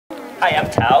Hi,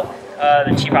 I'm Tao,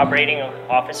 the Chief Operating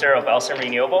Officer of Alcen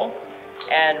Renewable.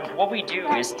 And what we do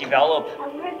is develop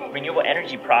renewable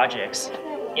energy projects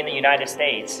in the United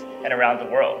States and around the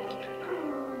world.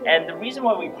 And the reason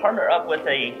why we partner up with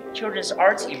a children's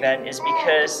arts event is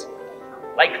because,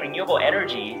 like renewable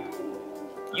energy,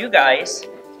 you guys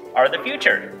are the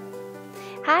future.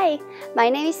 Hi, my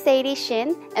name is Sadie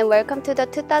Shin, and welcome to the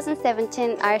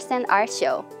 2017 Alcen Art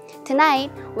Show.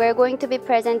 Tonight, we're going to be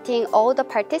presenting all the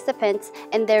participants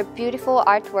and their beautiful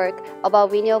artwork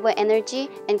about renewable energy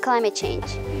and climate change.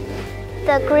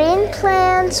 The green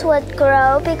plants would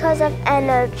grow because of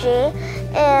energy,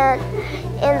 and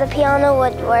the piano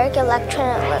would work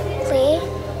electronically.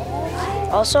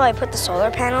 Also, I put the solar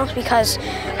panels because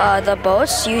the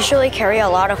boats usually carry a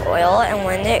lot of oil, and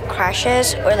when it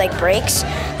crashes or breaks,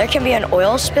 there can be an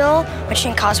oil spill which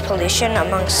can cause pollution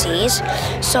among seas.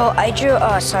 So I drew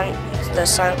the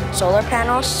solar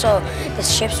panels so the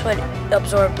ships would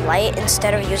absorb light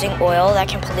instead of using oil that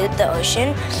can pollute the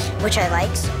ocean, which I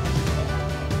like.